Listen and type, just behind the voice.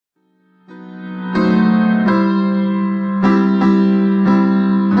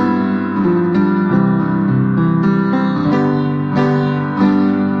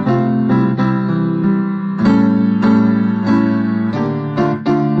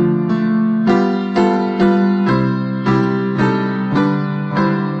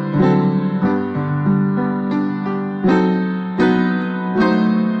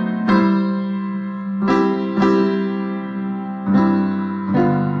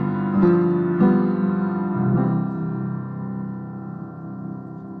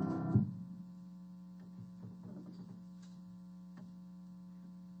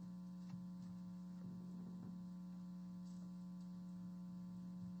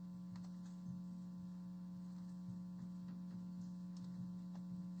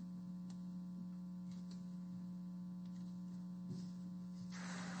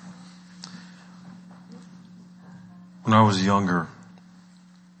When I was younger,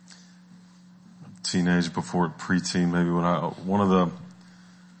 teenage before preteen, maybe one of the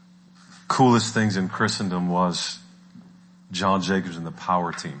coolest things in Christendom was John Jacobs and the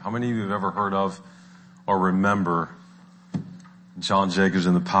Power Team. How many of you have ever heard of or remember John Jacobs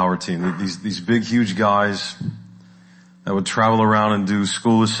and the Power Team? These big, huge guys that would travel around and do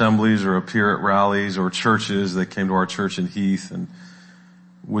school assemblies or appear at rallies or churches. They came to our church in Heath and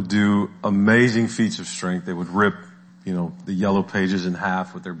would do amazing feats of strength. They would rip, the yellow pages in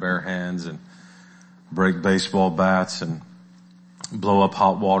half with their bare hands and break baseball bats and blow up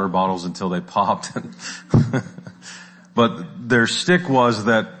hot water bottles until they popped. But their stick was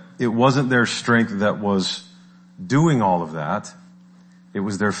that it wasn't their strength that was doing all of that. It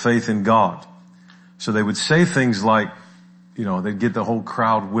was their faith in God. So they would say things like, they'd get the whole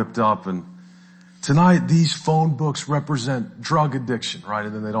crowd whipped up and tonight these phone books represent drug addiction, right?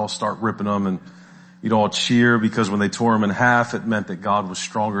 And then they'd all start ripping them and you'd all cheer because when they tore them in half, it meant that God was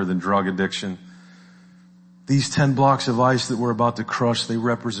stronger than drug addiction. These 10 blocks of ice that we're about to crush, they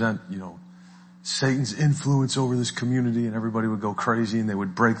represent, Satan's influence over this community, and everybody would go crazy and they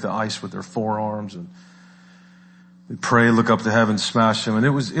would break the ice with their forearms and they'd pray, look up to heaven, smash them. And it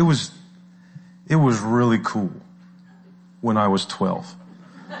was really cool when I was 12.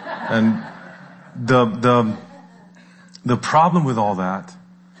 And the problem with all that,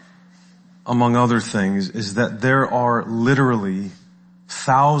 among other things, is that there are literally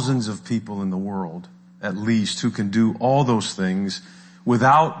thousands of people in the world, at least, who can do all those things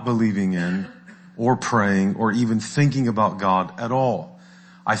without believing in or praying or even thinking about God at all.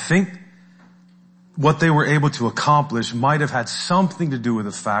 I think what they were able to accomplish might have had something to do with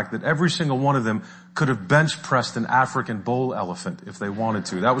the fact that every single one of them could have bench pressed an African bull elephant if they wanted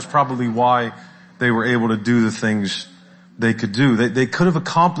to. That was probably why they were able to do the things they could do. They could have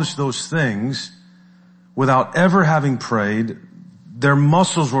accomplished those things without ever having prayed. Their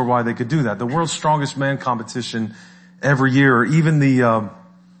muscles were why they could do that. The world's strongest man competition every year, or even the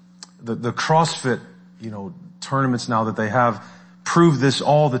CrossFit, tournaments now that they have, prove this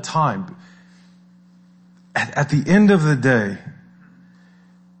all the time. At the end of the day,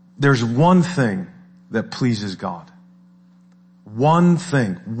 there's one thing that pleases God. One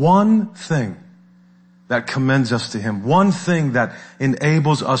thing that commends us to Him. One thing that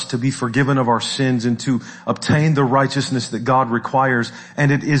enables us to be forgiven of our sins and to obtain the righteousness that God requires.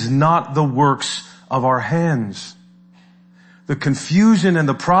 And it is not the works of our hands. The confusion and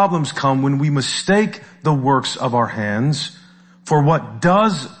the problems come when we mistake the works of our hands for what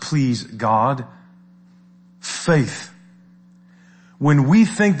does please God, faith. When we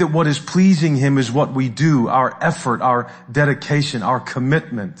think that what is pleasing Him is what we do, our effort, our dedication, our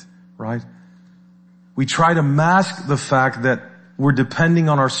commitment, right? We try to mask the fact that we're depending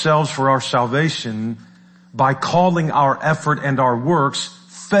on ourselves for our salvation by calling our effort and our works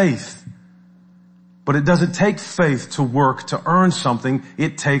faith. But it doesn't take faith to work to earn something.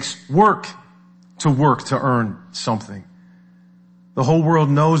 It takes work to earn something. The whole world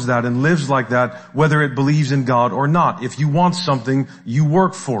knows that and lives like that, whether it believes in God or not. If you want something, you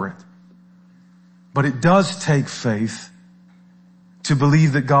work for it. But it does take faith to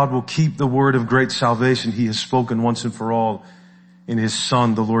believe that God will keep the word of great salvation He has spoken once and for all in His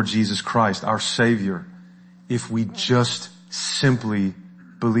Son, the Lord Jesus Christ, our Savior, if we just simply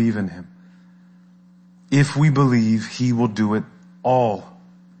believe in Him. If we believe, He will do it all.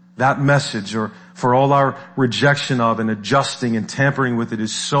 That message, or for all our rejection of and adjusting and tampering with it,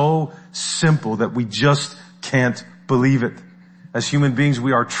 is so simple that we just can't believe it. As human beings,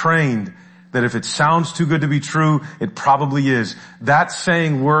 we are trained that if it sounds too good to be true, it probably is. That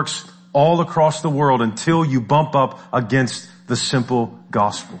saying works all across the world until you bump up against the simple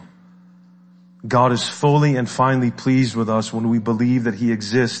gospel. God is fully and finally pleased with us when we believe that He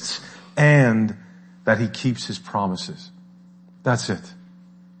exists and that He keeps His promises. That's it.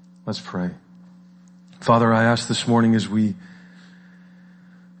 Let's pray. Father, I ask this morning as we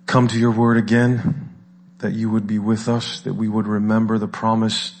come to Your word again, that You would be with us, that we would remember the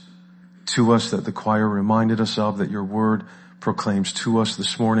promise to us that the choir reminded us of, that Your word proclaims to us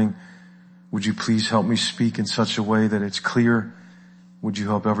this morning. Would You please help me speak in such a way that it's clear? Would You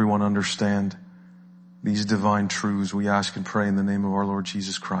help everyone understand these divine truths? We ask and pray in the name of our Lord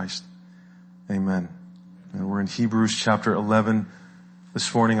Jesus Christ. Amen. And we're in Hebrews chapter 11.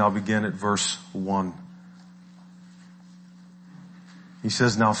 This morning I'll begin at verse 1. He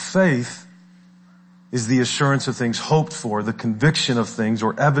says, now faith is the assurance of things hoped for, the conviction of things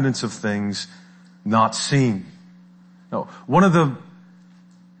or evidence of things not seen. Now, one of the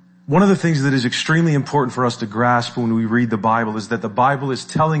things that is extremely important for us to grasp when we read the Bible is that the Bible is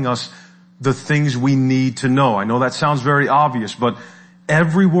telling us the things we need to know. I know that sounds very obvious, but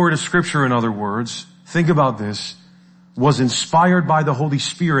every word of Scripture, in other words, think about this, was inspired by the Holy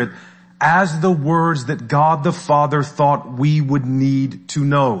Spirit as the words that God the Father thought we would need to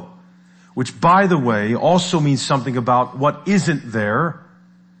know. Which, by the way, also means something about what isn't there.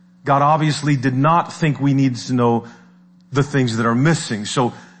 God obviously did not think we needed to know the things that are missing.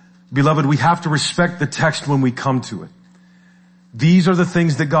 So, beloved, we have to respect the text when we come to it. These are the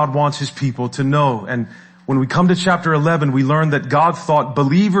things that God wants His people to know. And when we come to chapter 11, we learn that God thought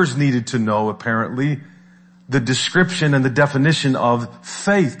believers needed to know, apparently, the description and the definition of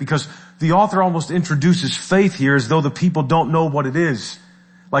faith. Because the author almost introduces faith here as though the people don't know what it is.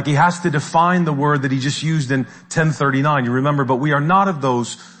 Like he has to define the word that he just used in 1039. You remember, but we are not of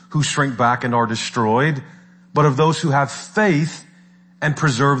those who shrink back and are destroyed, but of those who have faith and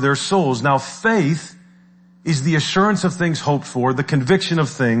preserve their souls. Now, faith is the assurance of things hoped for, the conviction of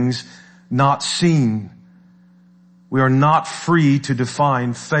things not seen. We are not free to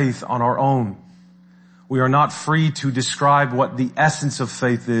define faith on our own. We are not free to describe what the essence of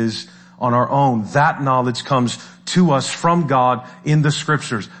faith is on our own. That knowledge comes to us from God in the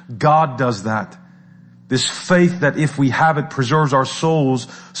Scriptures. God does that. This faith that if we have it preserves our souls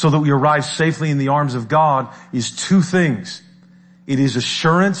so that we arrive safely in the arms of God is two things. It is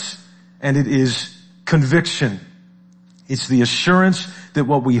assurance and it is conviction. It's the assurance that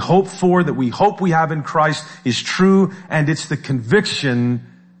what we hope for, that we hope we have in Christ is true, and it's the conviction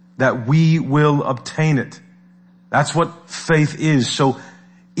that we will obtain it. That's what faith is. So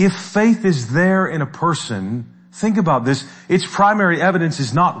if faith is there in a person, think about this, its primary evidence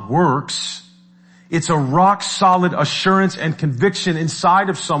is not works. It's a rock solid assurance and conviction inside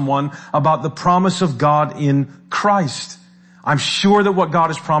of someone about the promise of God in Christ. I'm sure that what God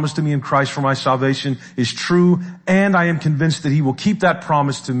has promised to me in Christ for my salvation is true, and I am convinced that He will keep that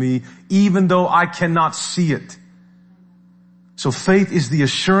promise to me even though I cannot see it. So faith is the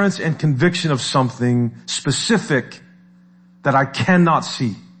assurance and conviction of something specific that I cannot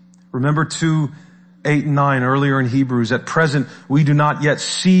see. Remember 2:8 and 9 earlier in Hebrews. At present, we do not yet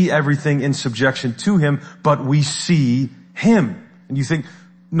see everything in subjection to Him, but we see Him. And you think,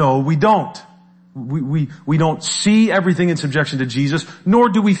 no, we don't. We don't see everything in subjection to Jesus, nor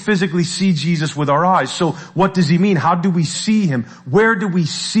do we physically see Jesus with our eyes. So what does He mean? How do we see Him? Where do we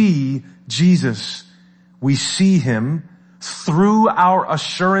see Jesus? We see Him through our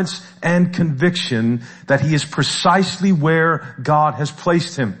assurance and conviction that He is precisely where God has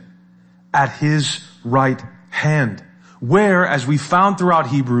placed Him, at His right hand, where, as we found throughout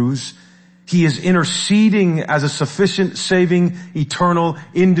Hebrews, He is interceding as a sufficient, saving, eternal,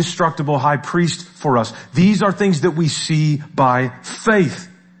 indestructible high priest for us. These are things that we see by faith.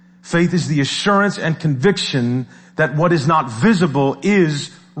 Faith is the assurance and conviction that what is not visible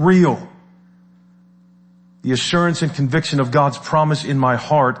is real. The assurance and conviction of God's promise in my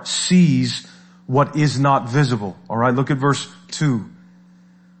heart sees what is not visible. All right, look at verse 2.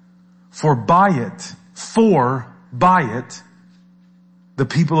 For by it, the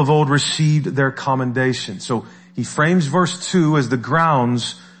people of old received their commendation. So he frames verse 2 as the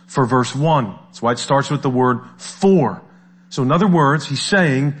grounds for verse 1. That's why it starts with the word for. So in other words, he's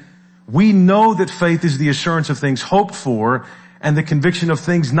saying, we know that faith is the assurance of things hoped for and the conviction of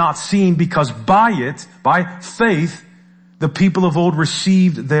things not seen, because by it, by faith, the people of old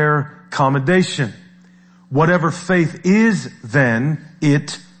received their commendation. Whatever faith is, then,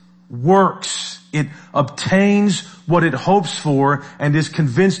 it works. It obtains what it hopes for and is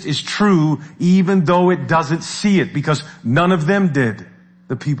convinced is true even though it doesn't see it, because none of them did,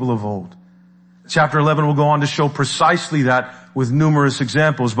 the people of old. Chapter 11 will go on to show precisely that with numerous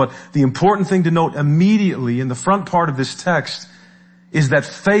examples, but the important thing to note immediately in the front part of this text is that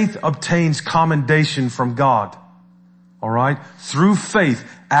faith obtains commendation from God. All right? Through faith,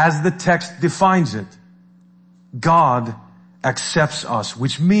 as the text defines it, God accepts us,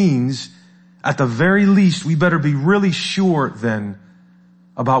 which means at the very least, we better be really sure then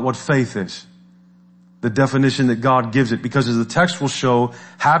about what faith is. The definition that God gives it, because as the text will show,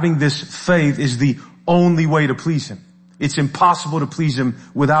 having this faith is the only way to please Him. It's impossible to please Him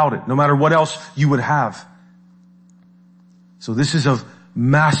without it, no matter what else you would have. So this is of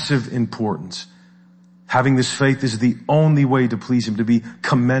massive importance. Having this faith is the only way to please Him, to be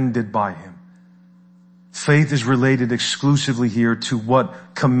commended by Him. Faith is related exclusively here to what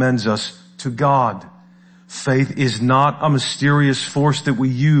commends us to God. Faith is not a mysterious force that we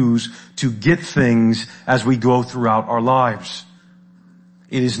use to get things as we go throughout our lives.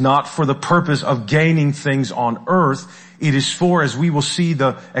 It is not for the purpose of gaining things on earth. It is for, as we will see,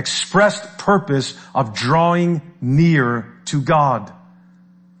 the expressed purpose of drawing near to God.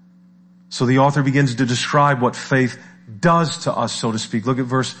 So the author begins to describe what faith does to us, so to speak. Look at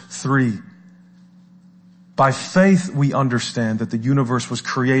verse 3. By faith we understand that the universe was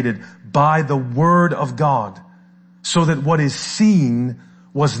created by the word of God, so that what is seen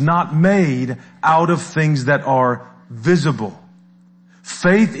was not made out of things that are visible.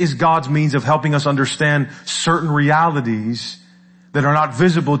 Faith is God's means of helping us understand certain realities that are not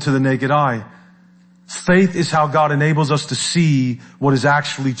visible to the naked eye. Faith is how God enables us to see what is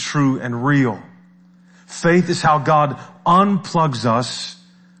actually true and real. Faith is how God unplugs us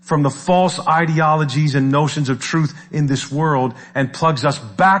from the false ideologies and notions of truth in this world and plugs us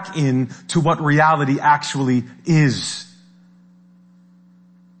back in to what reality actually is.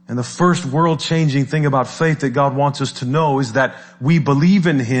 And the first world-changing thing about faith that God wants us to know is that we believe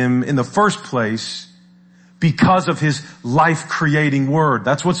in Him in the first place because of His life-creating word.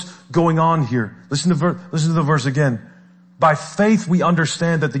 That's what's going on here. Listen to the verse again. By faith we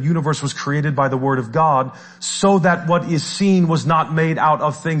understand that the universe was created by the word of God, so that what is seen was not made out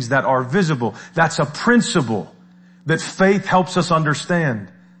of things that are visible. That's a principle that faith helps us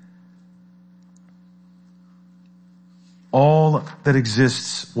understand. All that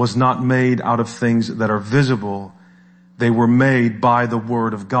exists was not made out of things that are visible. They were made by the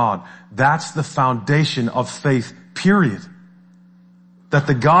word of God. That's the foundation of faith, period. That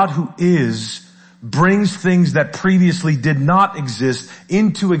the God who is brings things that previously did not exist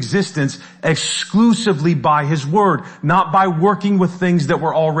into existence exclusively by His word, not by working with things that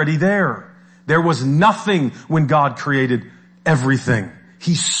were already there. There was nothing when God created everything.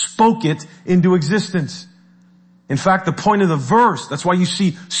 He spoke it into existence. In fact, the point of the verse, that's why you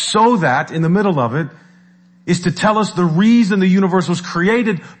see "so that" in the middle of it, is to tell us the reason the universe was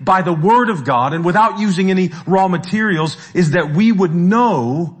created by the word of God and without using any raw materials is that we would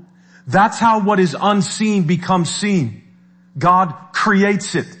know. That's how what is unseen becomes seen. God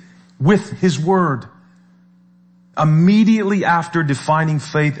creates it with His word. Immediately after defining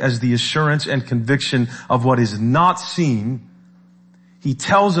faith as the assurance and conviction of what is not seen, He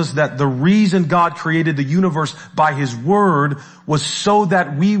tells us that the reason God created the universe by His word was so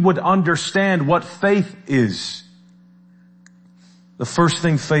that we would understand what faith is. The first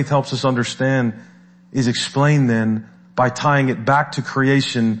thing faith helps us understand is explained then by tying it back to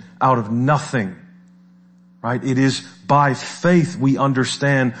creation out of nothing. Right? It is by faith we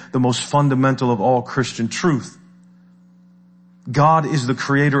understand the most fundamental of all Christian truth. God is the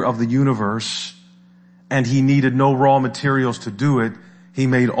creator of the universe, and He needed no raw materials to do it. He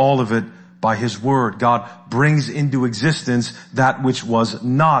made all of it by His word. God brings into existence that which was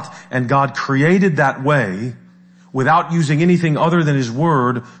not. And God created that way without using anything other than His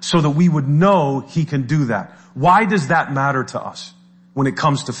word so that we would know He can do that. Why does that matter to us when it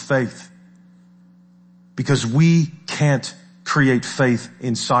comes to faith? Because we can't create faith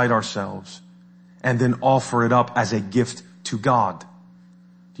inside ourselves and then offer it up as a gift to God.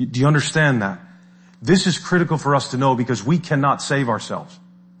 Do you understand that? This is critical for us to know because we cannot save ourselves.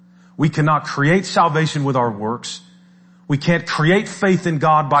 We cannot create salvation with our works. We can't create faith in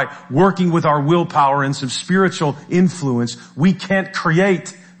God by working with our willpower and some spiritual influence. We can't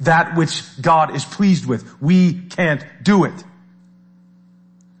create that which God is pleased with. We can't do it.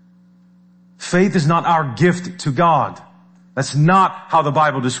 Faith is not our gift to God. That's not how the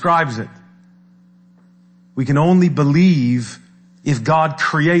Bible describes it. We can only believe if God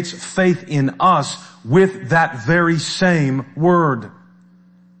creates faith in us with that very same word.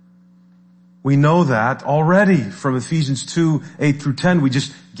 We know that already from Ephesians 2, 8 through 10. We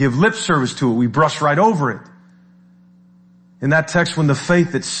just give lip service to it. We brush right over it. In that text, when the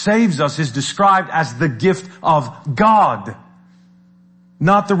faith that saves us is described as the gift of God,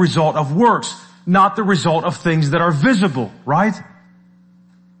 not the result of works, not the result of things that are visible, right?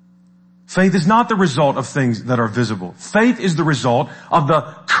 Faith is not the result of things that are visible. Faith is the result of the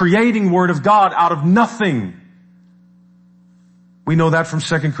creating word of God out of nothing. We know that from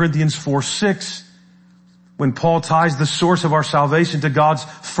 2 Corinthians 4:6, when Paul ties the source of our salvation to God's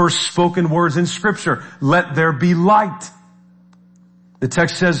first spoken words in Scripture. Let there be light. The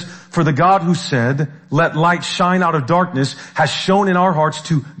text says, for the God who said, let light shine out of darkness, has shone in our hearts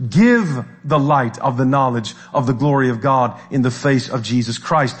to give the light of the knowledge of the glory of God in the face of Jesus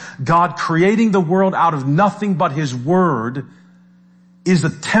Christ. God creating the world out of nothing but His word is a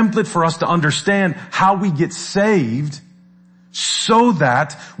template for us to understand how we get saved, so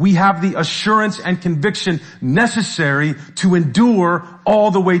that we have the assurance and conviction necessary to endure all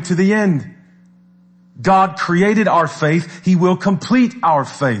the way to the end. God created our faith. He will complete our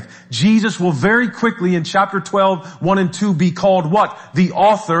faith. Jesus will very quickly in chapter 12, 1 and 2 be called what? The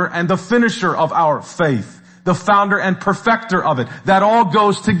author and the finisher of our faith. The founder and perfecter of it. That all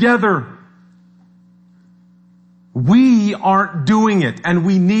goes together. We aren't doing it, and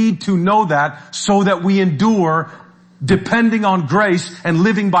we need to know that so that we endure depending on grace and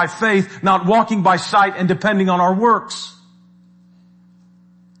living by faith, not walking by sight and depending on our works.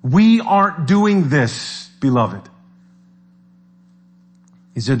 We aren't doing this, beloved.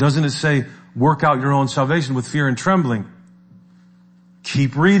 He said, doesn't it say, work out your own salvation with fear and trembling?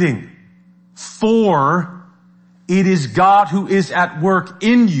 Keep reading. For it is God who is at work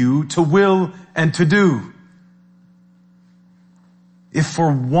in you to will and to do. If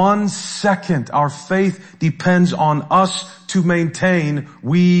for 1 second our faith depends on us to maintain,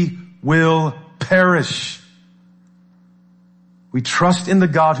 we will perish. We trust in the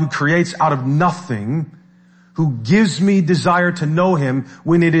God who creates out of nothing, who gives me desire to know Him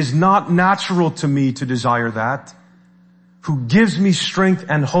when it is not natural to me to desire that, who gives me strength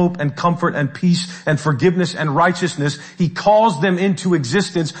and hope and comfort and peace and forgiveness and righteousness. He calls them into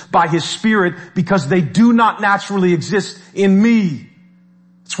existence by His Spirit because they do not naturally exist in me.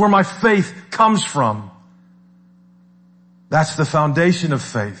 It's where my faith comes from. That's the foundation of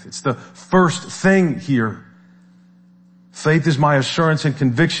faith. It's the first thing here. Faith is my assurance and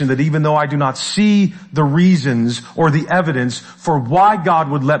conviction that even though I do not see the reasons or the evidence for why God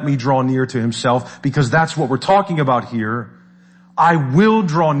would let me draw near to Himself, because that's what we're talking about here, I will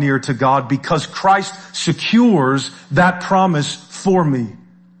draw near to God because Christ secures that promise for me.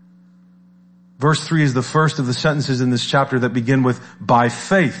 Verse 3 is the first of the sentences in this chapter that begin with by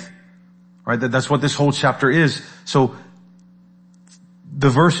faith. Right? That's what this whole chapter is. So the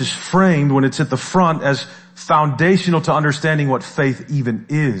verse is framed when it's at the front as foundational to understanding what faith even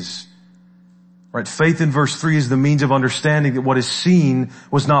is. Right? Faith in verse 3 is the means of understanding that what is seen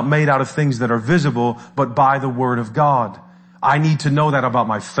was not made out of things that are visible, but by the Word of God. I need to know that about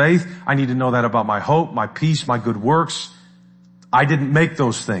my faith. I need to know that about my hope, my peace, my good works. I didn't make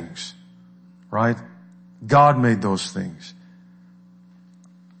those things. Right? God made those things.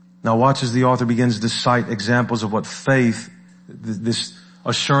 Now watch as the author begins to cite examples of what faith, this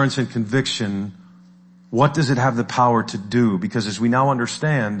assurance and conviction, what does it have the power to do? Because as we now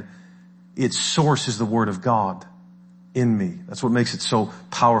understand, its source is the Word of God in me. That's what makes it so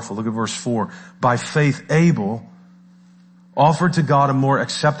powerful. Look at verse 4. By faith Abel offered to God a more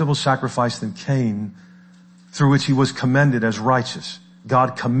acceptable sacrifice than Cain, through which he was commended as righteous.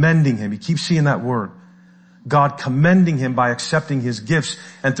 God commending him. You keep seeing that word. God commending him by accepting his gifts,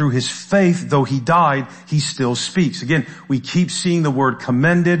 and through his faith, though he died, he still speaks. Again, we keep seeing the word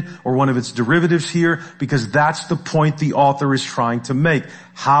commended or one of its derivatives here because that's the point the author is trying to make.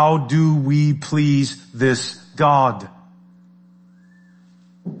 How do we please this God?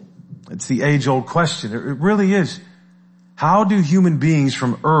 It's the age-old question. It really is. How do human beings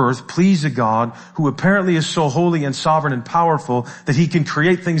from earth please a God who apparently is so holy and sovereign and powerful that He can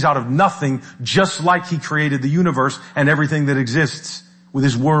create things out of nothing just like He created the universe and everything that exists with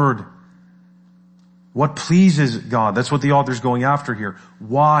His Word? What pleases God? That's what the author's going after here.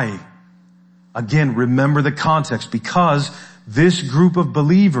 Why? Again, remember the context. Because this group of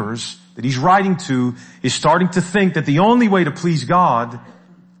believers that he's writing to is starting to think that the only way to please God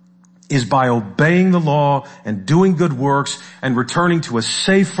is by obeying the law and doing good works and returning to a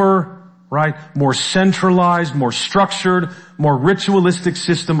safer, right, more centralized, more structured, more ritualistic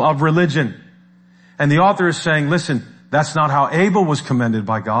system of religion. And the author is saying, listen, that's not how Abel was commended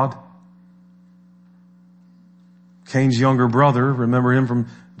by God. Cain's younger brother, remember him from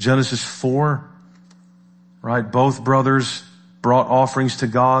Genesis 4, right? Both brothers brought offerings to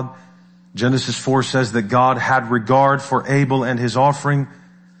God. Genesis 4 says that God had regard for Abel and his offering,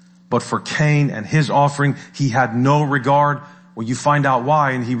 but for Cain and his offering, He had no regard. Well, you find out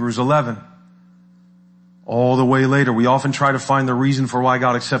why in Hebrews 11. All the way later, we often try to find the reason for why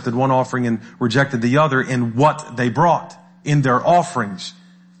God accepted one offering and rejected the other in what they brought, in their offerings.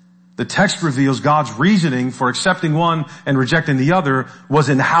 The text reveals God's reasoning for accepting one and rejecting the other was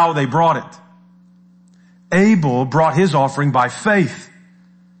in how they brought it. Abel brought his offering by faith,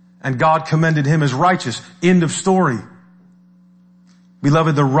 and God commended him as righteous. End of story.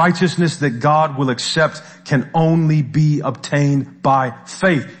 Beloved, the righteousness that God will accept can only be obtained by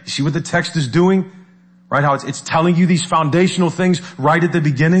faith. You see what the text is doing? Right? How it's telling you these foundational things right at the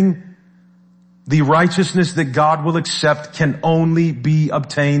beginning. The righteousness that God will accept can only be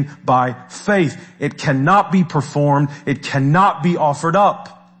obtained by faith. It cannot be performed. It cannot be offered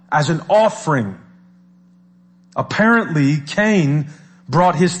up as an offering. Apparently, Cain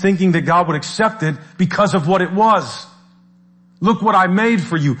brought his thinking that God would accept it because of what it was. Look what I made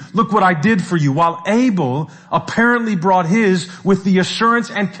for you. Look what I did for you. While Abel apparently brought his with the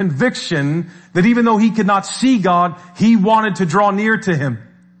assurance and conviction that even though he could not see God, he wanted to draw near to Him.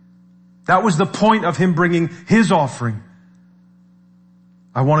 That was the point of him bringing his offering.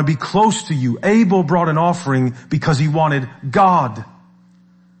 I want to be close to you. Abel brought an offering because he wanted God.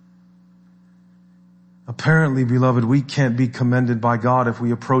 Apparently, beloved, we can't be commended by God if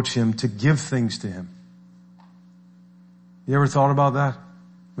we approach him to give things to him. You ever thought about that?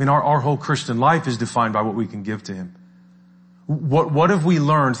 I mean, our whole Christian life is defined by what we can give to him. What have we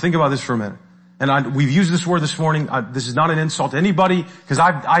learned? Think about this for a minute. And we've used this word this morning. This is not an insult to anybody, because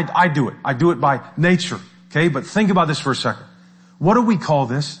I do it. I do it by nature. Okay? But think about this for a second. What do we call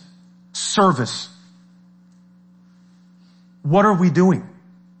this? Service. What are we doing?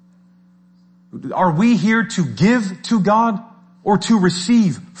 Are we here to give to God or to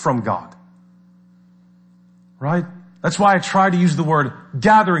receive from God? Right? That's why I try to use the word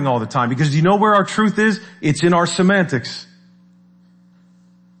gathering all the time, because do you know where our truth is? It's in our semantics.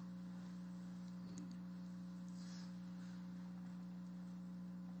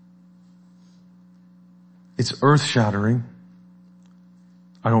 It's earth-shattering.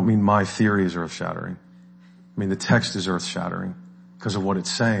 I don't mean my theory is earth-shattering. I mean the text is earth-shattering because of what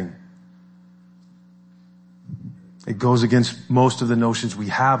it's saying. It goes against most of the notions we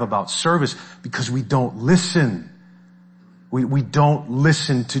have about service because we don't listen. We don't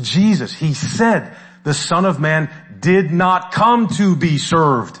listen to Jesus. He said the Son of Man did not come to be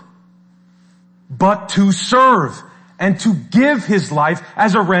served, but to serve and to give his life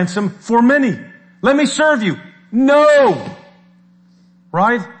as a ransom for many. Let me serve you. No.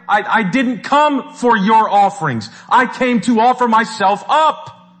 Right? I didn't come for your offerings. I came to offer myself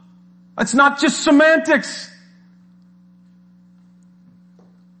up. It's not just semantics.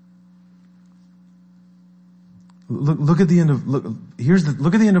 Look at the end of,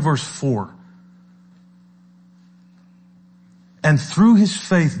 look at the end of verse 4. And through his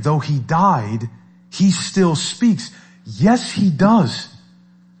faith, though he died, he still speaks. Yes, he does.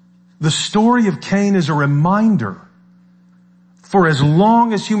 The story of Cain is a reminder, for as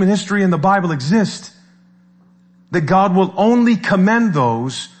long as human history and the Bible exist, that God will only commend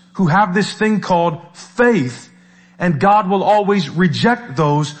those who have this thing called faith, and God will always reject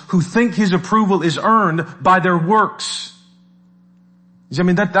those who think his approval is earned by their works. I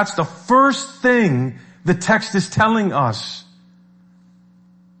mean, that's the first thing the text is telling us.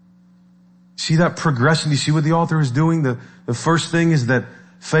 See that progression? Do you see what the author is doing? The first thing is that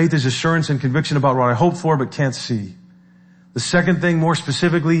faith is assurance and conviction about what I hope for but can't see. The second thing, more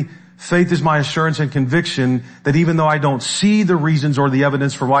specifically, faith is my assurance and conviction that even though I don't see the reasons or the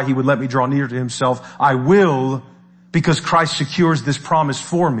evidence for why he would let me draw near to himself, I will, because Christ secures this promise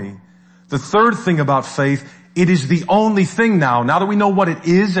for me. The third thing about faith, it is the only thing now that we know what it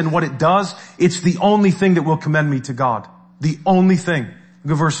is and what it does, it's the only thing that will commend me to God. The only thing.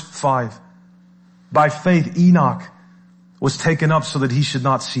 Look at verse 5. By faith Enoch was taken up so that he should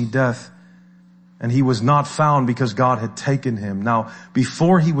not see death. And he was not found because God had taken him. Now,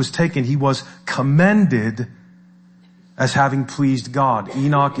 before he was taken, he was commended as having pleased God.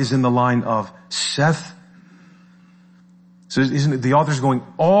 Enoch is in the line of Seth. So isn't it, the author's going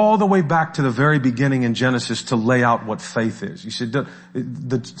all the way back to the very beginning in Genesis to lay out what faith is. You said,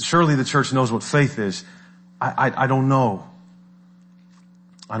 surely the church knows what faith is. I don't know.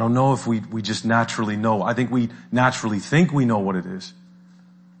 I don't know if we just naturally know. I think we naturally think we know what it is.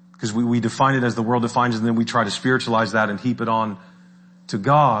 Because we define it as the world defines it, and then we try to spiritualize that and heap it on to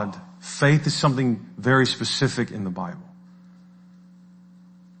God. Faith is something very specific in the Bible.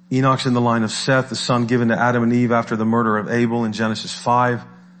 Enoch's in the line of Seth, the son given to Adam and Eve after the murder of Abel in Genesis 5.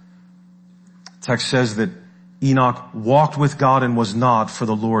 The text says that Enoch walked with God and was not, for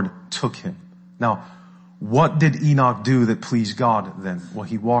the Lord took him. Now, what did Enoch do that pleased God then? Well,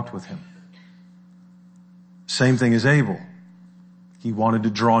 he walked with him. Same thing as Abel. He wanted to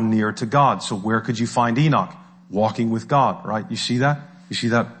draw near to God. So where could you find Enoch? Walking with God, right? You see that? You see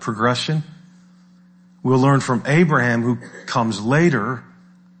that progression? We'll learn from Abraham, who comes later,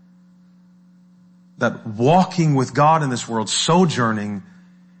 that walking with God in this world, sojourning,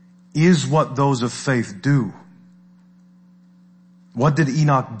 is what those of faith do. What did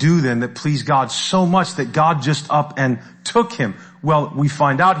Enoch do then that pleased God so much that God just up and took him? Well, we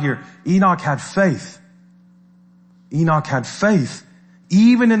find out here, Enoch had faith. Enoch had faith.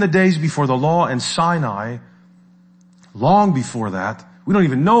 Even in the days before the law and Sinai, long before that, we don't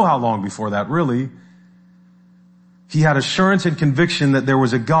even know how long before that really, he had assurance and conviction that there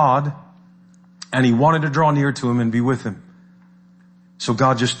was a God, and he wanted to draw near to him and be with him. So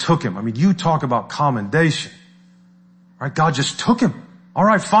God just took him. I mean, you talk about commendation. Right? God just took him. All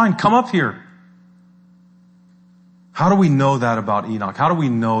right, fine, come up here. How do we know that about Enoch? How do we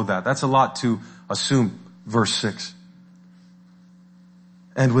know that? That's a lot to assume. Verse 6.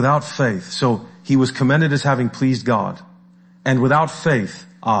 and without faith. So he was commended as having pleased God. And without faith,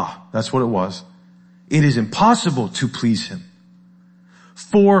 that's what it was. It is impossible to please him.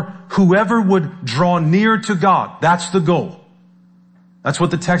 For whoever would draw near to God, that's the goal. That's what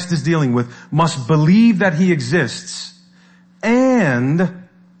the text is dealing with, must believe that he exists and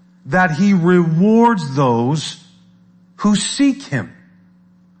that he rewards those who seek him.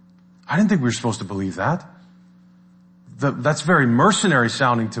 I didn't think we were supposed to believe that. That's very mercenary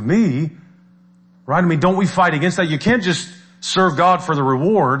sounding to me, right? I mean, don't we fight against that? You can't just serve God for the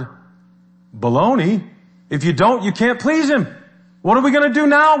reward. Baloney. If you don't, you can't please him. What are we going to do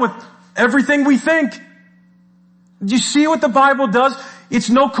now with everything we think? Do you see what the Bible does? It's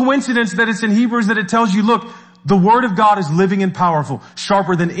no coincidence that it's in Hebrews that it tells you, look, the Word of God is living and powerful,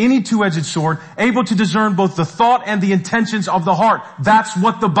 sharper than any two-edged sword, able to discern both the thought and the intentions of the heart. That's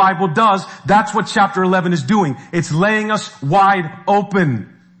what the Bible does. That's what chapter 11 is doing. It's laying us wide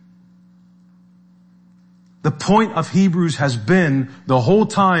open. The point of Hebrews has been the whole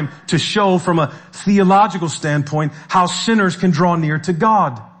time to show from a theological standpoint how sinners can draw near to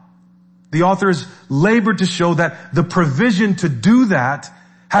God. The author has labored to show that the provision to do that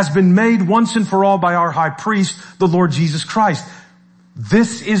has been made once and for all by our high priest, the Lord Jesus Christ.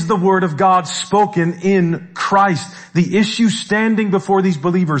 This is the word of God spoken in Christ. The issue standing before these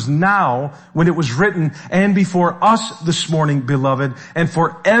believers now, when it was written, and before us this morning, beloved, and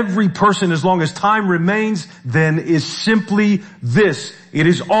for every person as long as time remains, then is simply this. It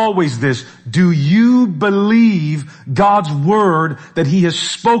is always this. Do you believe God's word that he has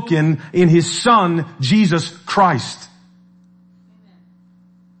spoken in his Son, Jesus Christ?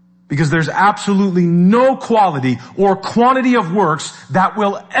 Because there's absolutely no quality or quantity of works that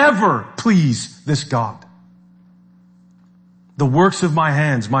will ever please this God. The works of my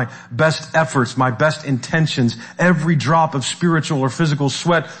hands, my best efforts, my best intentions, every drop of spiritual or physical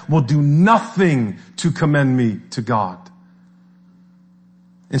sweat will do nothing to commend me to God.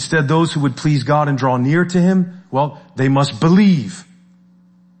 Instead, those who would please God and draw near to him, well, they must believe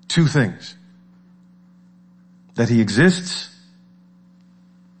two things. That he exists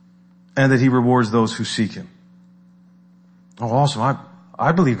and that he rewards those who seek him. Oh, awesome.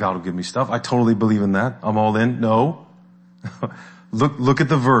 I believe God will give me stuff. I totally believe in that. I'm all in. No. Look at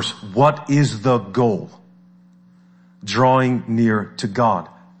the verse. What is the goal? Drawing near to God.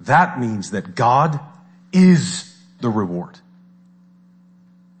 That means that God is the reward.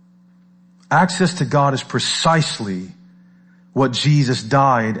 Access to God is precisely what Jesus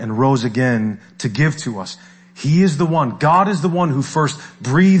died and rose again to give to us. He is the one. God is the one who first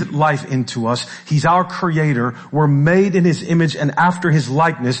breathed life into us. He's our creator. We're made in his image and after his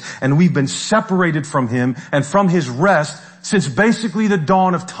likeness, and we've been separated from him and from his rest since basically the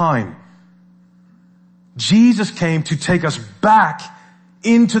dawn of time. Jesus came to take us back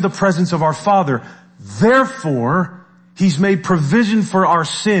into the presence of our Father. Therefore, he's made provision for our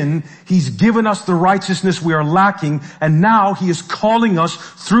sin. He's given us the righteousness we are lacking. And now he is calling us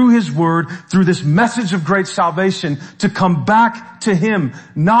through his word, through this message of great salvation, to come back to him,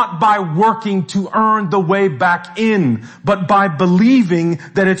 not by working to earn the way back in, but by believing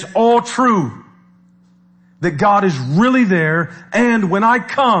that it's all true. That God is really there, and when I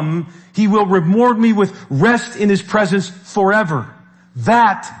come, he will reward me with rest in his presence forever.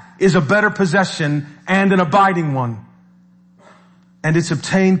 That is a better possession and an abiding one. And it's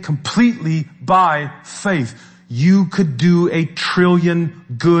obtained completely by faith. You could do 1 trillion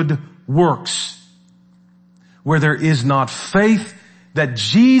good works. Where there is not faith that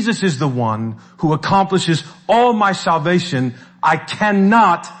Jesus is the one who accomplishes all my salvation, I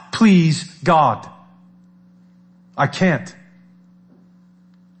cannot please God. I can't.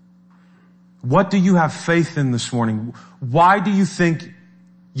 What do you have faith in this morning? Why do you think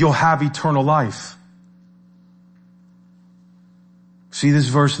you'll have eternal life? See this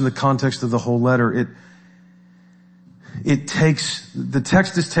verse in the context of the whole letter. The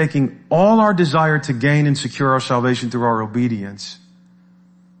text is taking all our desire to gain and secure our salvation through our obedience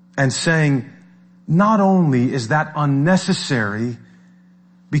and saying, not only is that unnecessary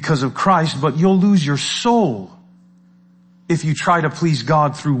because of Christ, but you'll lose your soul if you try to please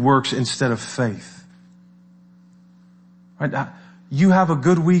God through works instead of faith. Right? You have a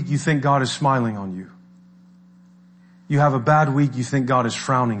good week, you think God is smiling on you. You have a bad week, you think God is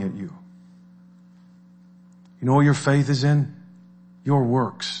frowning at you. You know what your faith is in? Your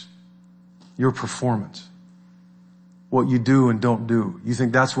works. Your performance. What you do and don't do. You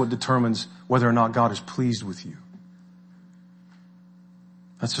think that's what determines whether or not God is pleased with you.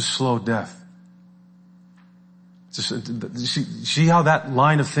 That's a slow death. See how that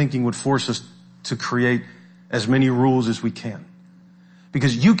line of thinking would force us to create as many rules as we can.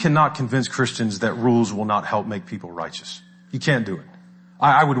 Because you cannot convince Christians that rules will not help make people righteous. You can't do it.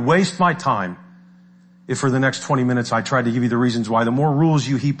 I would waste my time if for the next 20 minutes I tried to give you the reasons why. The more rules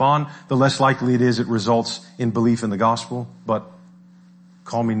you heap on, the less likely it is it results in belief in the gospel. But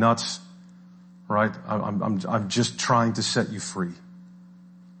call me nuts, right? I'm just trying to set you free.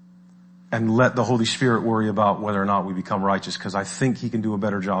 And let the Holy Spirit worry about whether or not we become righteous, because I think He can do a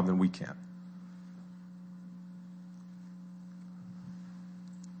better job than we can.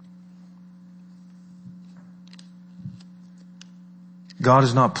 God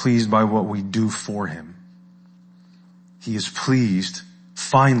is not pleased by what we do for Him. He is pleased,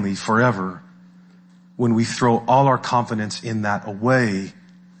 finally, forever, when we throw all our confidence in that away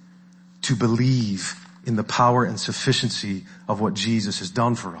to believe in the power and sufficiency of what Jesus has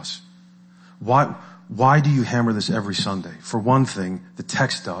done for us. Why do you hammer this every Sunday? For one thing, the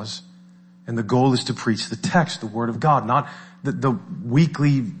text does, and the goal is to preach the text, the Word of God, not the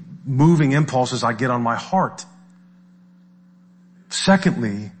weekly moving impulses I get on my heart.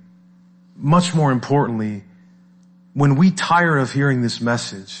 Secondly, much more importantly, when we tire of hearing this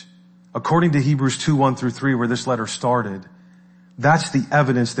message, according to Hebrews 2:1-3, where this letter started, that's the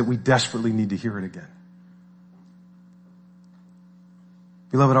evidence that we desperately need to hear it again.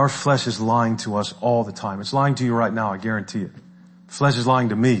 Beloved, our flesh is lying to us all the time. It's lying to you right now, I guarantee it. The flesh is lying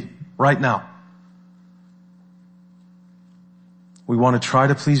to me right now. We want to try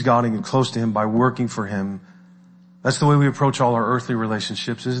to please God and get close to Him by working for Him. That's the way we approach all our earthly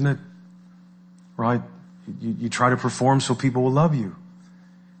relationships, isn't it? Right? You try to perform so people will love you.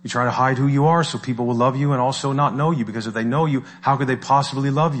 You try to hide who you are so people will love you and also not know you, because if they know you, how could they possibly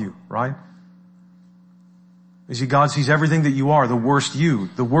love you, right? You see, God sees everything that you are, the worst you.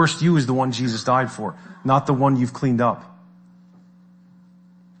 The worst you is the one Jesus died for, not the one you've cleaned up.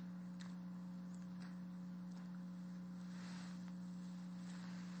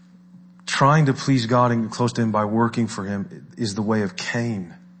 Trying to please God and get close to Him by working for Him is the way of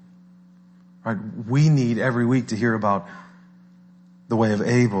Cain. Right? We need every week to hear about the way of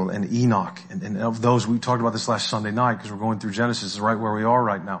Abel and Enoch and of those. We talked about this last Sunday night because we're going through Genesis, is right where we are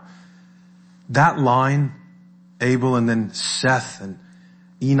right now. That line, Abel and then Seth and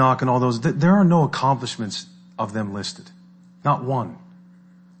Enoch and all those, there are no accomplishments of them listed. Not one.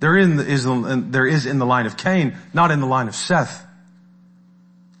 There is in the line of Cain, not in the line of Seth.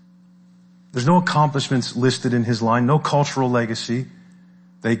 There's no accomplishments listed in his line, no cultural legacy.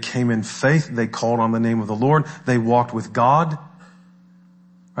 They came in faith. They called on the name of the Lord. They walked with God.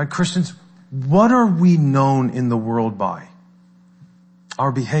 Right, Christians, what are we known in the world by?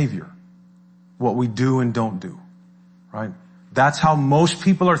 Our behavior. What we do and don't do. Right? That's how most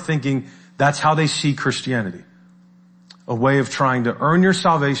people are thinking. That's how they see Christianity. A way of trying to earn your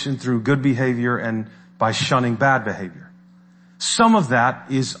salvation through good behavior and by shunning bad behavior. Some of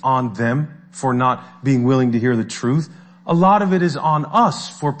that is on them for not being willing to hear the truth. A lot of it is on us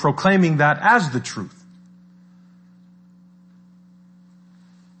for proclaiming that as the truth.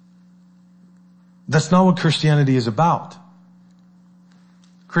 That's not what Christianity is about.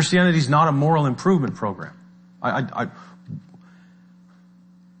 Christianity is not a moral improvement program.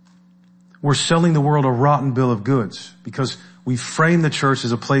 We're selling the world a rotten bill of goods because we frame the church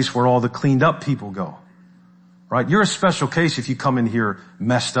as a place where all the cleaned up people go. Right? You're a special case if you come in here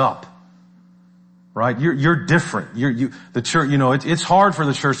messed up. Right? You're different. The church, it's hard for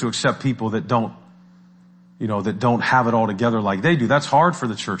the church to accept people that don't have it all together like they do. That's hard for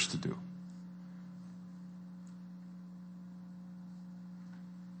the church to do.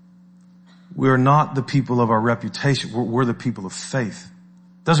 We're not the people of our reputation. We're the people of faith.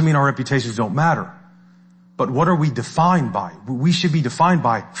 Doesn't mean our reputations don't matter. But what are we defined by? We should be defined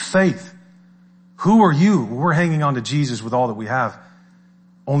by faith. Who are you? We're hanging on to Jesus with all that we have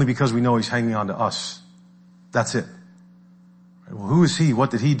only because we know He's hanging on to us. That's it. Well, who is He?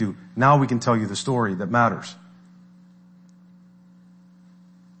 What did He do? Now we can tell you the story that matters.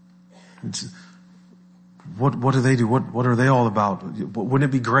 What do they do? What are they all about? Wouldn't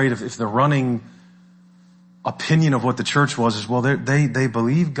it be great if the running opinion of what the church was is, well, they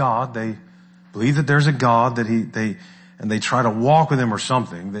believe God. They believe that there's a God, that and they try to walk with Him or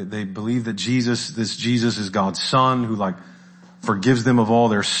something. They believe that Jesus is God's Son who forgives them of all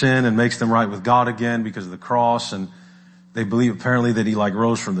their sin and makes them right with God again because of the cross. And they believe apparently that He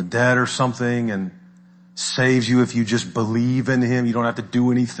rose from the dead or something and saves you if you just believe in Him. You don't have to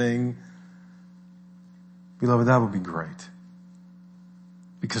do anything. Beloved, that would be great.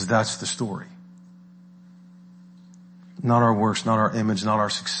 Because that's the story. Not our works, not our image, not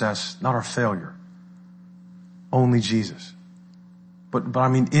our success, not our failure. Only Jesus. But I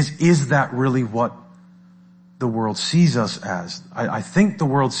mean, is that really what the world sees us as. I think the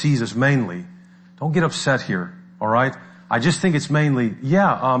world sees us mainly. Don't get upset here, alright? I just think it's mainly, they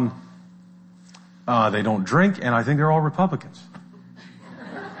don't drink and I think they're all Republicans.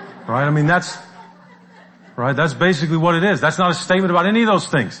 Right? I mean, that's basically what it is. That's not a statement about any of those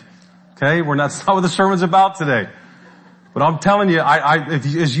things. Okay? That's not what the sermon's about today. But I'm telling you,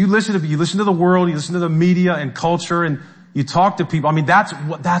 as you listen to the world, you listen to the media and culture and you talk to people, I mean,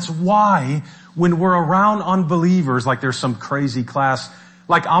 that's why when we're around unbelievers, like there's some crazy class,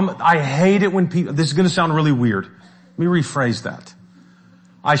 I hate it when people, this is gonna sound really weird. Let me rephrase that.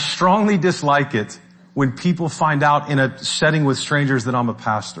 I strongly dislike it when people find out in a setting with strangers that I'm a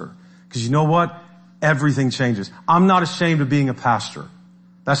pastor. Because you know what? Everything changes. I'm not ashamed of being a pastor.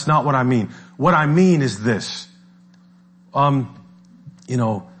 That's not what I mean. What I mean is this. Cuss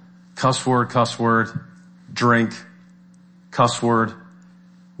word, drink, cuss word.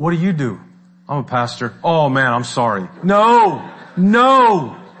 What do? I'm a pastor. Oh man, I'm sorry. No.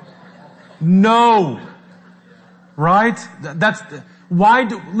 Right? Why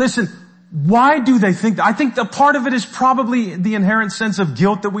do they think that? I think the part of it is probably the inherent sense of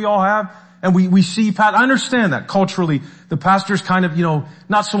guilt that we all have. And we see, I understand that culturally, the pastor's kind of,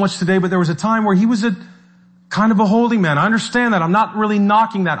 not so much today, but there was a time where he was kind of a holy man. I understand that. I'm not really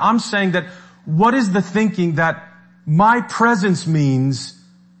knocking that. I'm saying that what is the thinking that my presence means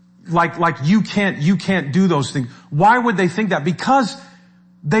like you can't do those things? Why would they think that? Because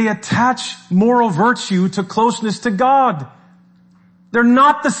they attach moral virtue to closeness to God. They're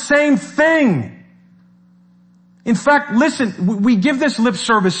not the same thing. In fact, listen, we give this lip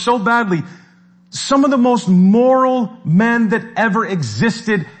service so badly. Some of the most moral men that ever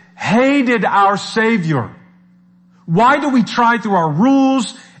existed hated our Savior. Why do we try through our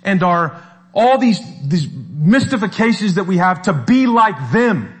rules and all these mystifications that we have to be like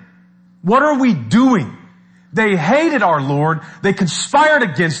them? What are we doing? They hated our Lord. They conspired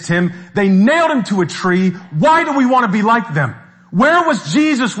against Him. They nailed Him to a tree. Why do we want to be like them? Where was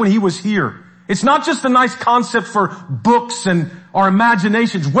Jesus when He was here? It's not just a nice concept for books and our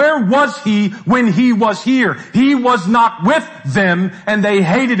imaginations. Where was He when He was here? He was not with them and they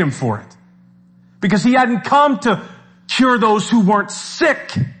hated Him for it. Because He hadn't come to cure those who weren't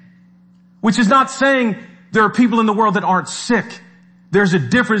sick. Which is not saying there are people in the world that aren't sick. There's a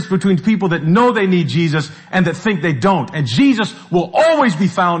difference between people that know they need Jesus and that think they don't. And Jesus will always be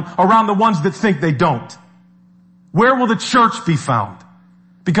found around the ones that think they don't. Where will the church be found?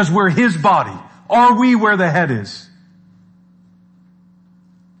 Because we're His body. Are we where the head is?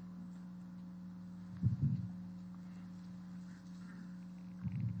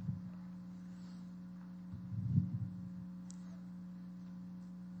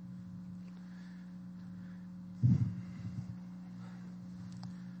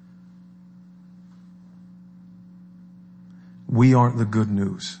 We aren't the good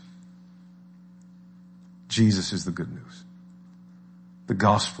news. Jesus is the good news. The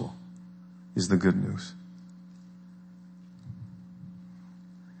gospel is the good news.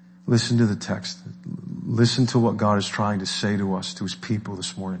 Listen to the text. Listen to what God is trying to say to us, to His people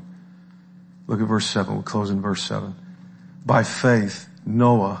this morning. Look at verse 7. We'll close in verse 7. By faith,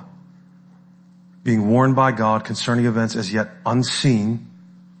 Noah, being warned by God concerning events as yet unseen.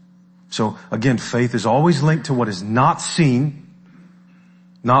 So again, faith is always linked to what is not seen,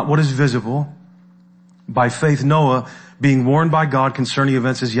 not what is visible. By faith, Noah, being warned by God concerning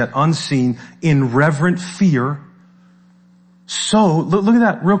events as yet unseen, in reverent fear. So, look at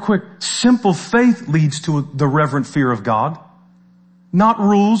that real quick. Simple faith leads to the reverent fear of God. Not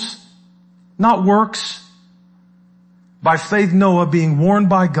rules, not works. By faith, Noah, being warned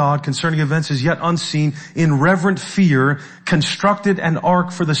by God concerning events as yet unseen, in reverent fear, constructed an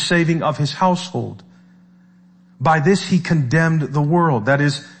ark for the saving of his household. By this he condemned the world. That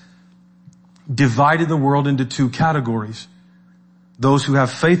is, divided the world into two categories. Those who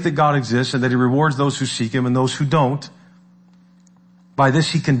have faith that God exists and that He rewards those who seek Him and those who don't. By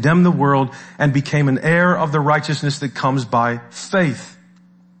this he condemned the world and became an heir of the righteousness that comes by faith.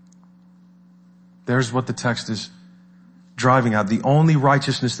 There's what the text is driving at. The only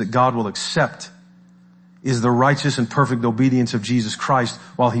righteousness that God will accept is the righteous and perfect obedience of Jesus Christ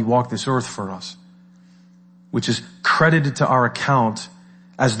while He walked this earth for us, which is credited to our account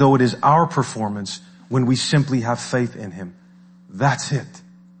as though it is our performance when we simply have faith in Him. That's it.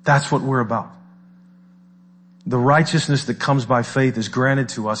 That's what we're about. The righteousness that comes by faith is granted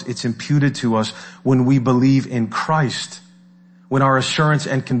to us. It's imputed to us when we believe in Christ. When our assurance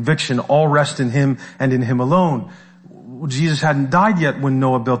and conviction all rest in Him and in Him alone. Jesus hadn't died yet when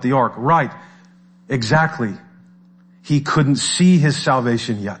Noah built the ark. Right. Exactly. He couldn't see his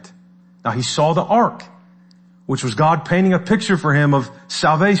salvation yet. Now He saw the ark. which was God painting a picture for him of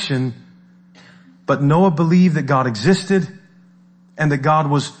salvation. But Noah believed that God existed and that God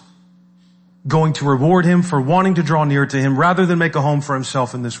was going to reward him for wanting to draw near to him rather than make a home for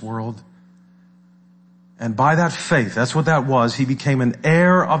himself in this world. And by that faith, that's what that was, he became an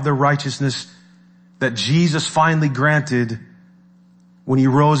heir of the righteousness that Jesus finally granted when he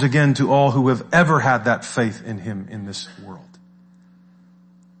rose again to all who have ever had that faith in him in this world.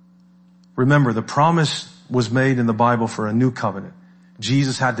 Remember, the promise was made in the Bible for a new covenant.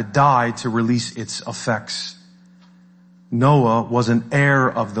 Jesus had to die to release its effects. Noah was an heir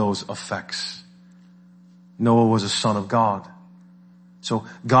of those effects. Noah was a son of God. So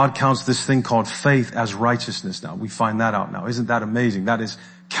God counts this thing called faith as righteousness now. We find that out now. Isn't that amazing? That is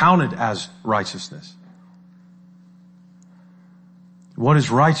counted as righteousness. What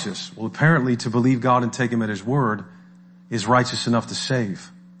is righteous? Well, apparently to believe God and take him at his word is righteous enough to save.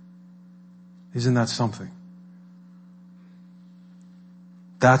 Isn't that something?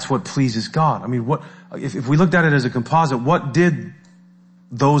 That's what pleases God. I mean, if we looked at it as a composite, what did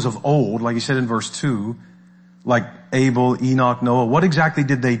those of old, like you said in verse 2, like Abel, Enoch, Noah, what exactly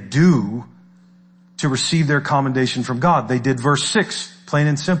did they do to receive their commendation from God? They did verse 6, plain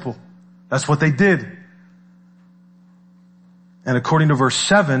and simple. That's what they did. And according to verse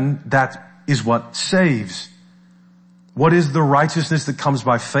 7, that is what saves. What is the righteousness that comes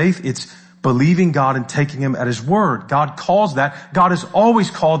by faith? It's believing God and taking him at his word. God calls that, God has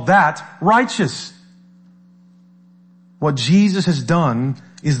always called that righteous. What Jesus has done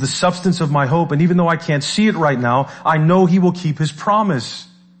is the substance of my hope, and even though I can't see it right now, I know he will keep his promise.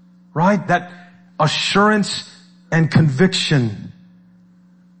 Right? That assurance and conviction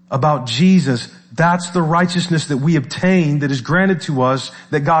about Jesus, that's the righteousness that we obtain, that is granted to us,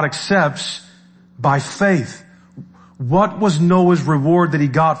 that God accepts by faith. What was Noah's reward that he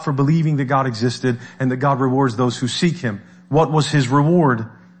got for believing that God existed and that God rewards those who seek him? What was his reward?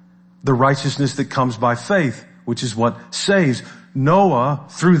 The righteousness that comes by faith, which is what saves. Noah,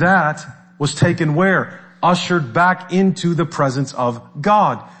 through that, was taken where? Ushered back into the presence of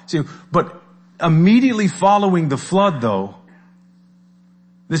God. See, but immediately following the flood though,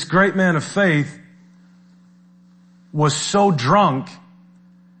 this great man of faith was so drunk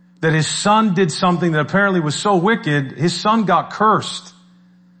that his son did something that apparently was so wicked, his son got cursed.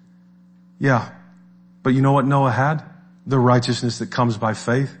 Yeah. But you know what Noah had? The righteousness that comes by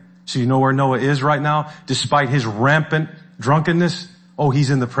faith. So you know where Noah is right now? Despite his rampant drunkenness, oh, he's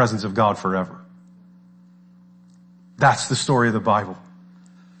in the presence of God forever. That's the story of the Bible.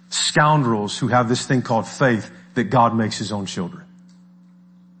 Scoundrels who have this thing called faith that God makes his own children.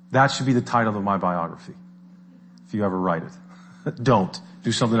 That should be the title of my biography, if you ever write it. Don't.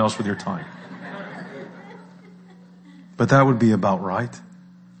 Do something else with your time. But that would be about right.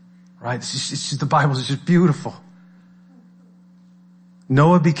 Right? It's just the Bible is just beautiful.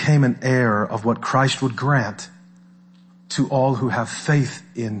 Noah became an heir of what Christ would grant to all who have faith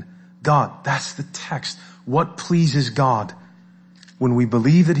in God. That's the text. What pleases God when we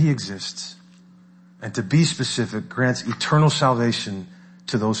believe that he exists, and to be specific, grants eternal salvation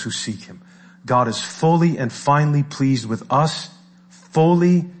to those who seek him. God is fully and finally pleased with us,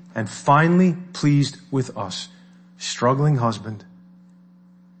 fully and finally pleased with us. Struggling husband,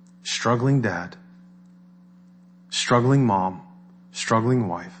 struggling dad, struggling mom, struggling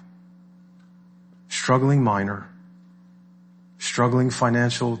wife, struggling minor, struggling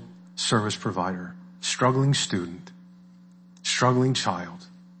financial service provider, struggling student, struggling child,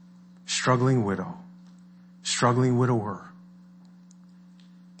 struggling widow, struggling widower,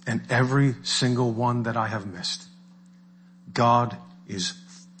 and every single one that I have missed. God is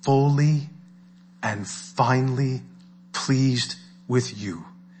fully and finally pleased with you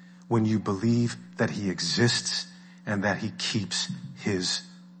when you believe that he exists and that he keeps his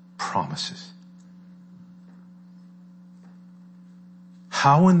promises.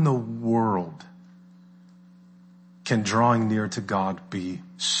 How in the world can drawing near to God be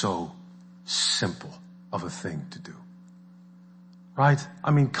so simple of a thing to do? Right?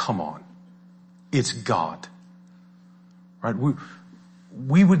 I mean, come on. It's God. Right?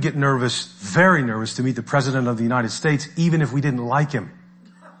 We would get nervous, very nervous, to meet the President of the United States, even if we didn't like him.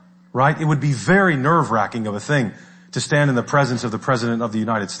 Right? It would be very nerve-wracking of a thing to stand in the presence of the President of the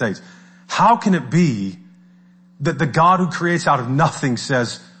United States. How can it be that the God who creates out of nothing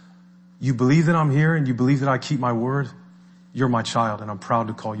says, you believe that I'm here and you believe that I keep my word? You're my child and I'm proud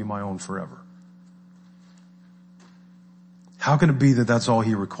to call you my own forever. How can it be that that's all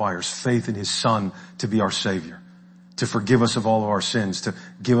he requires? Faith in his Son to be our Savior, to forgive us of all of our sins, to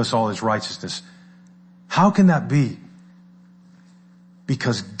give us all his righteousness. How can that be?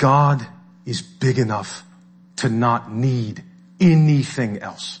 Because God is big enough to not need anything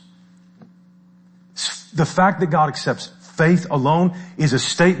else. The fact that God accepts faith alone is a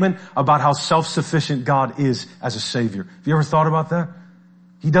statement about how self-sufficient God is as a Savior. Have you ever thought about that?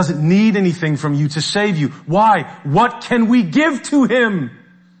 He doesn't need anything from you to save you. Why? What can we give to Him?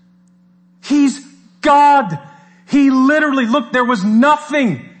 He's God. He literally, look, there was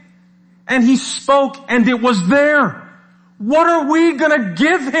nothing. And He spoke and it was there. What are we gonna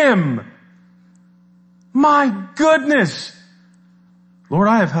give Him? My goodness. Lord,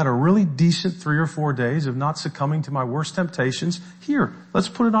 I have had a really decent 3 or 4 days of not succumbing to my worst temptations. Here, let's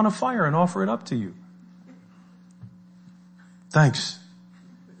put it on a fire and offer it up to you. Thanks.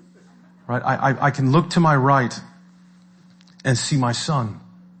 Right? I can look to my right and see my Son.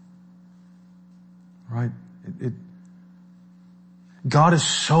 Right? God is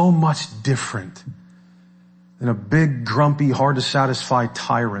so much different than a big, grumpy, hard to satisfy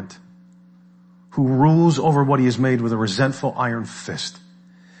tyrant who rules over what He has made with a resentful iron fist.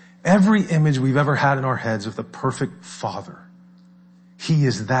 Every image we've ever had in our heads of the perfect Father, He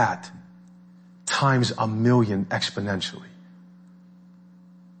is that times 1,000,000 exponentially.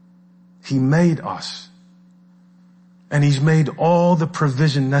 He made us. And He's made all the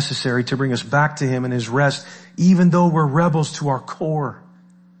provision necessary to bring us back to Him and His rest, even though we're rebels to our core.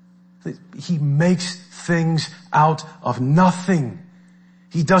 He makes things out of nothing.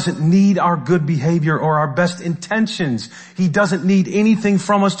 He doesn't need our good behavior or our best intentions. He doesn't need anything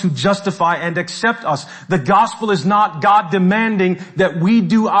from us to justify and accept us. The gospel is not God demanding that we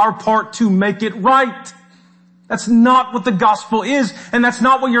do our part to make it right. That's not what the gospel is, and that's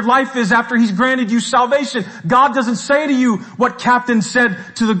not what your life is after He's granted you salvation. God doesn't say to you what Captain said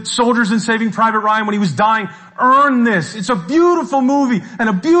to the soldiers in Saving Private Ryan when he was dying, earn this. It's a beautiful movie and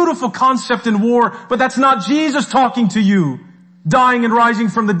a beautiful concept in war, but that's not Jesus talking to you, dying and rising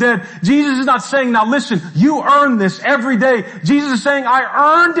from the dead. Jesus is not saying, now listen, you earn this every day. Jesus is saying, I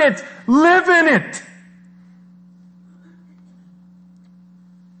earned it. Live in it.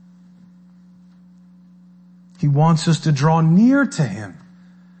 He wants us to draw near to Him.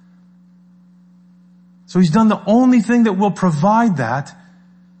 So He's done the only thing that will provide that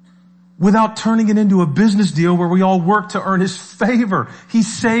without turning it into a business deal where we all work to earn His favor. He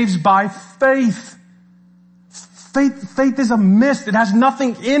saves by faith. Faith is a mist. It has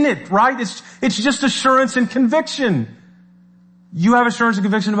nothing in it, right? It's just assurance and conviction. You have assurance and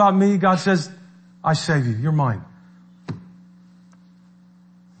conviction about me. God says, I save you. You're mine.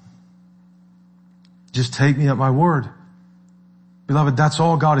 Just take me at my word. Beloved, that's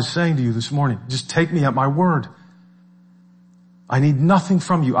all God is saying to you this morning. Just take me at my word. I need nothing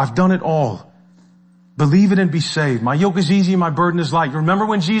from you. I've done it all. Believe it and be saved. My yoke is easy and my burden is light. Remember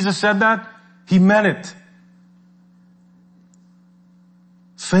when Jesus said that? He meant it.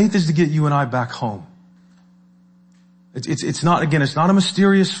 Faith is to get you and I back home. It's not a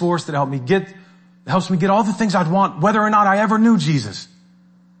mysterious force that helps me get all the things I'd want, whether or not I ever knew Jesus.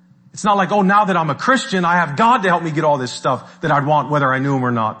 It's not like, oh, now that I'm a Christian, I have God to help me get all this stuff that I'd want whether I knew Him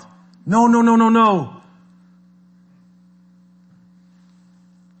or not. No.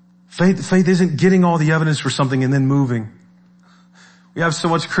 Faith isn't getting all the evidence for something and then moving. We have so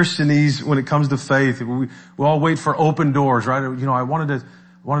much Christianese when it comes to faith. We all wait for open doors, right? You know, I wanted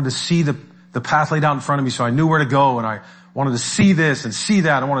to see the path laid out in front of me so I knew where to go, and I wanted to see this and see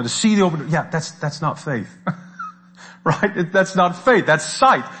that. I wanted to see the open door. Yeah, that's not faith. Right? That's not faith. That's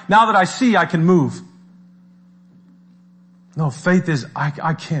sight. Now that I see, I can move. No, faith is,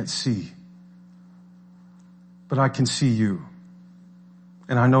 I can't see, but I can see you.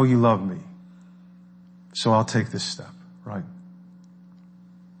 And I know you love me. So I'll take this step, right?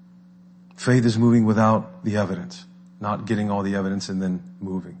 Faith is moving without the evidence, not getting all the evidence and then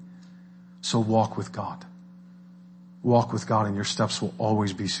moving. So walk with God. Walk with God and your steps will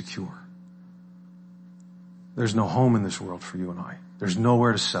always be secure. There's no home in this world for you and I. There's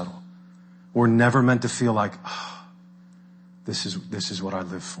nowhere to settle. We're never meant to feel like, this is what I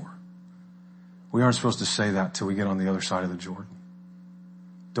live for. We aren't supposed to say that till we get on the other side of the Jordan.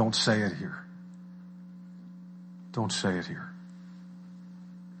 Don't say it here. Don't say it here.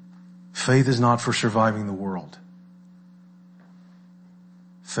 Faith is not for surviving the world.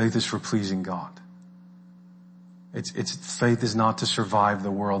 Faith is for pleasing God. Faith is not to survive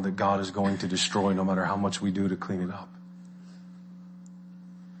the world that God is going to destroy no matter how much we do to clean it up.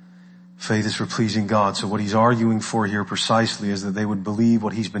 Faith is for pleasing God. So what He's arguing for here precisely is that they would believe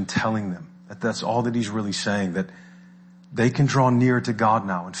what He's been telling them. That's all that He's really saying, that they can draw near to God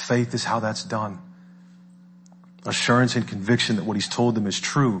now, and faith is how that's done. Assurance and conviction that what He's told them is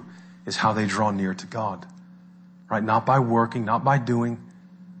true is how they draw near to God. Right? Not by working, not by doing,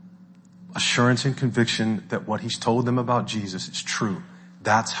 assurance and conviction that what he's told them about Jesus is true.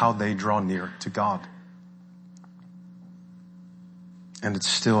 That's how they draw near to God. And it's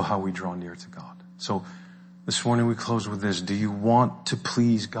still how we draw near to God. So this morning we close with this. Do you want to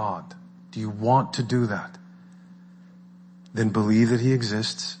please God? Do you want to do that? Then believe that he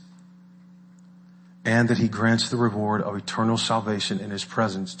exists and that he grants the reward of eternal salvation in his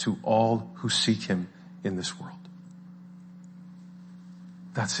presence to all who seek him in this world.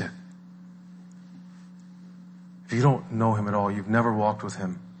 That's it. If you don't know him at all, you've never walked with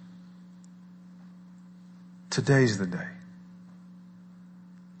him, today's the day.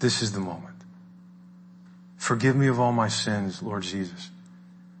 This is the moment. Forgive me of all my sins, Lord Jesus.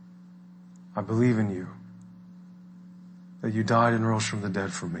 I believe in you, that you died and rose from the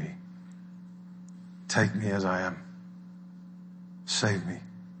dead for me. Take me as I am. Save me.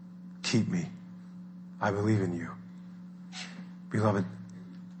 Keep me. I believe in you. Beloved,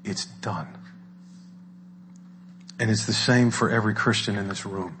 it's done. And it's the same for every Christian in this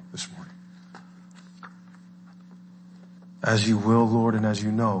room this morning. As you will, Lord, and as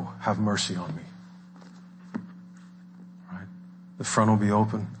you know, have mercy on me. All right? The front will be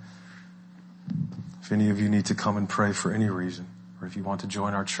open. If any of you need to come and pray for any reason, or if you want to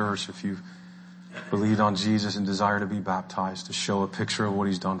join our church, if you've believed on Jesus and desire to be baptized, to show a picture of what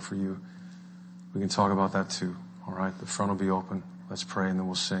he's done for you, we can talk about that too. All right? The front will be open. Let's pray and then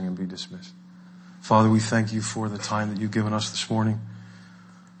we'll sing and be dismissed. Father, we thank you for the time that you've given us this morning.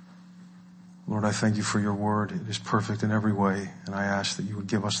 Lord, I thank you for your word. It is perfect in every way, and I ask that you would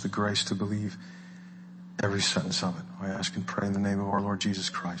give us the grace to believe every sentence of it. I ask and pray in the name of our Lord Jesus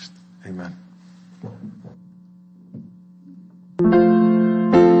Christ. Amen.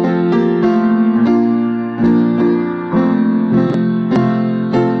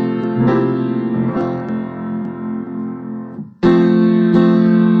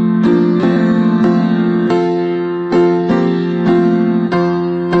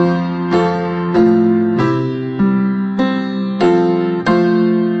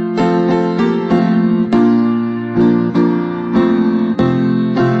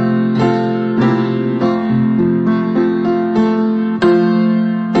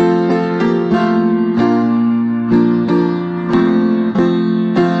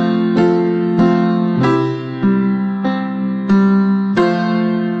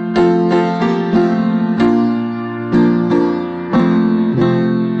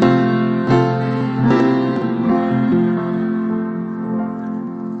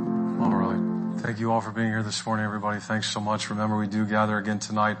 This morning, everybody. Thanks so much. Remember, we do gather again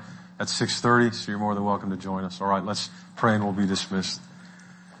tonight at 6:30, so you're more than welcome to join us. All right, let's pray and we'll be dismissed.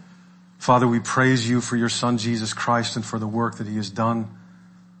 Father, we praise you for your Son, Jesus Christ, and for the work that he has done.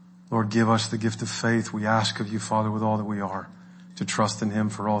 Lord, give us the gift of faith. We ask of you, Father, with all that we are, to trust in him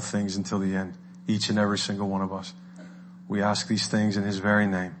for all things until the end, each and every single one of us. We ask these things in his very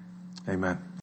name. Amen.